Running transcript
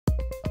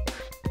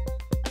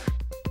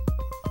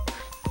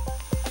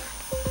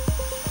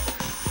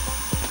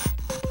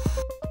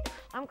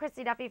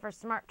Christy Duffy for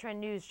Smart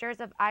Trend News. Shares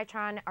of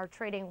Itron are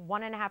trading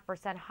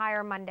 1.5%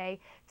 higher Monday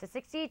to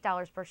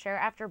 $68 per share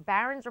after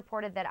Barron's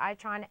reported that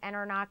Itron,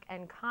 Enernoc,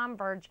 and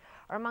Comverge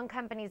are among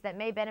companies that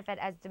may benefit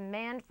as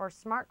demand for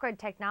smart grid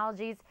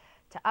technologies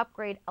to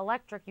upgrade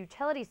electric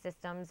utility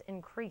systems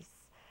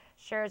increase.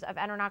 Shares of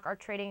Enernoc are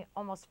trading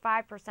almost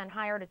 5%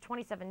 higher to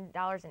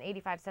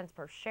 $27.85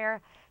 per share.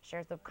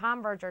 Shares of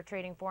Comverge are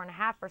trading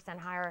 4.5%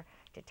 higher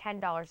to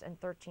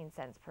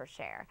 $10.13 per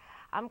share.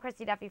 I'm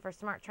Christy Duffy for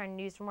Smart Trend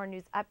News. For more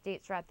news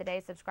updates throughout the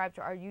day, subscribe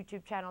to our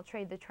YouTube channel,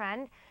 Trade the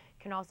Trend. You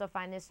can also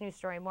find this news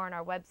story more on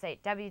our website,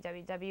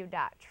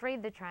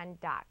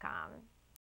 www.tradethetrend.com.